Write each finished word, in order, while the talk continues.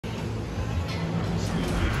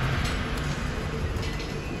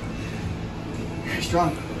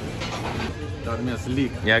strong. Got me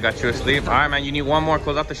asleep. Yeah, I got you asleep. All right, man, you need one more.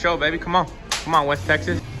 Close out the show, baby. Come on. Come on, West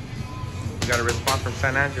Texas. We got a response from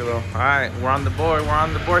San Angelo. All right, we're on the board. We're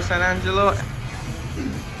on the board, San Angelo.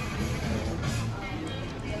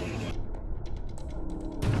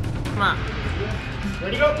 Come on.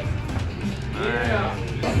 Ready to go? All right.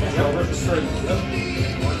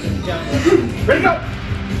 Ready to go?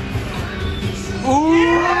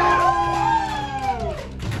 Ooh!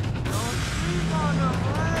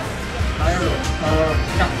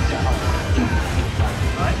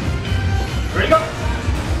 Ready to go?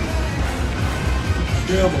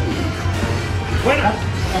 Winner.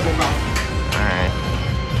 Alright.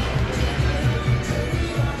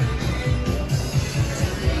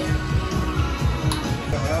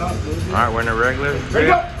 Alright, we're in a regular. Ready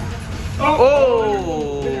to go?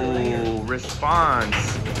 Oh! Response.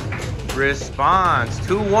 Response.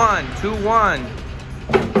 2-1. 2-1.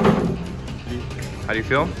 How do you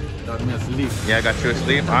feel? Got me asleep. Yeah, I got you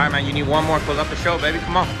asleep. All right, man, you need one more. Close up the show, baby.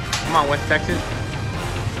 Come on. Come on, West Texas.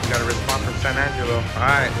 We got a response from San Angelo. All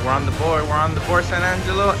right, we're on the board. We're on the board, San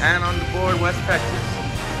Angelo, and on the board, West Texas.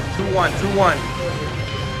 2-1, 2-1.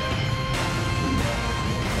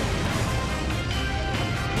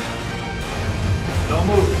 Don't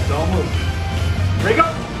move. Don't move. Ready to go?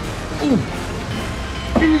 Ooh.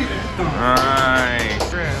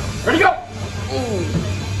 Nice. Ready to go? Ooh.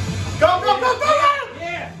 Go, go, go, go!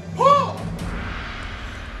 Yeah! Pull!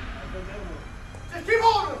 Just keep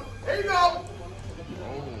holding him. There you go.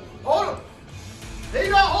 Hold him. There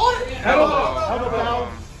you go. Hold it. Elbow foul.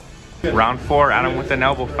 Round 4, Adam with an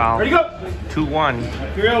elbow foul. Ready to go? 2-1.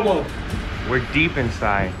 Your elbow. We're deep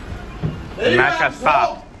inside. The match has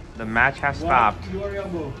stopped. The match has stopped. Your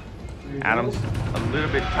elbow. Adam's a little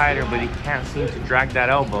bit tighter, but he can't seem to drag that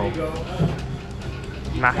elbow.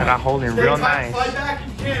 Najera holding real nice. Slide back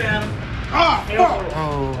if you can, Adam. Oh.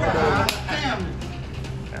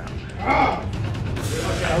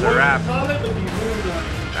 That's a wrap.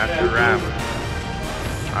 That's a wrap.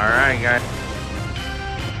 Alright, guys.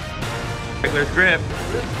 Regular grip.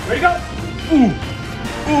 Ready to go? Ooh.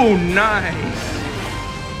 Ooh, nice.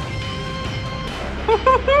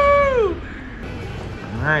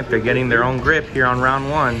 Alright, they're getting their own grip here on round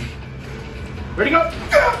 1. Ready to go?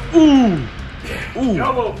 Ooh. Ooh.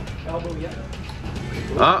 Elbow. Elbow, yeah.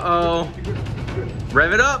 Uh-oh.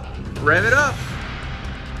 Rev it up. Rev it up.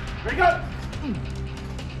 Ready to go?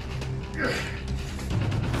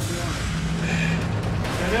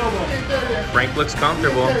 Frank looks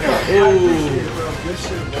comfortable. Ooh.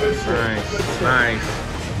 Nice. Nice.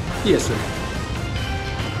 Yes, sir.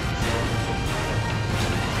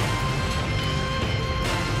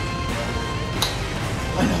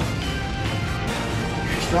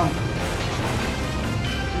 Strong.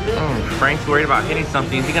 Oh, Frank's worried about hitting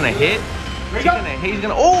something. Is he gonna hit? He's gonna hit. He's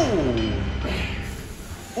gonna. Oh!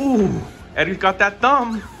 Ooh! Edgar's got that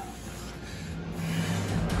thumb.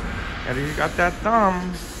 Edgar's got that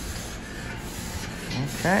thumb.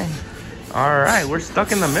 Okay. All right, we're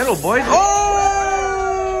stuck in the middle, boys.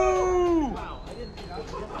 Oh!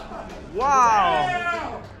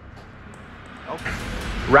 Wow! Okay.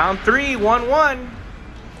 Round 3, 1-1.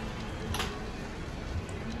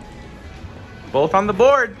 Both on the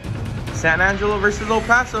board. San Angelo versus El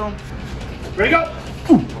Paso. Ready to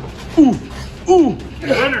go? Ooh, ooh.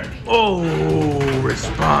 Winner. Oh,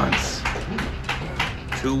 response.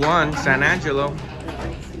 2-1, San Angelo.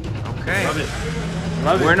 Okay. Love it.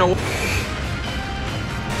 Love We're in a...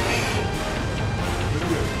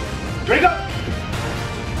 Ready to go?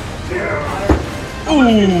 Ooh.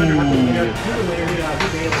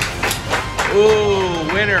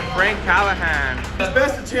 Ooh, winner, Frank Callahan. The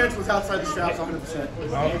best chance was outside the straps, 100%.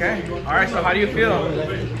 Okay. All right, so how do you feel?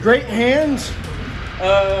 Great hands.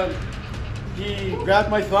 He grabbed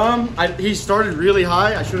my thumb. He started really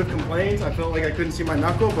high. I should have complained. I felt like I couldn't see my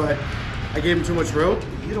knuckle, but I gave him too much rope.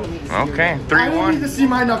 You don't need to see Okay, it. 3-1. I don't need to see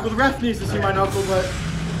my knuckle. The ref needs to see my knuckle, but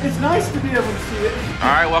it's nice to be able to see it.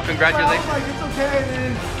 All right, well, congratulations. I was like, it's okay, and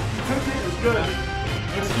then he took it. It was good.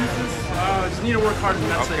 Excuses. Just need to work harder.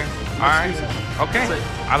 That's Okay. it. All right. Okay.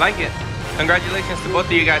 I like it. Congratulations to both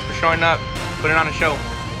of you guys for showing up, putting on a show.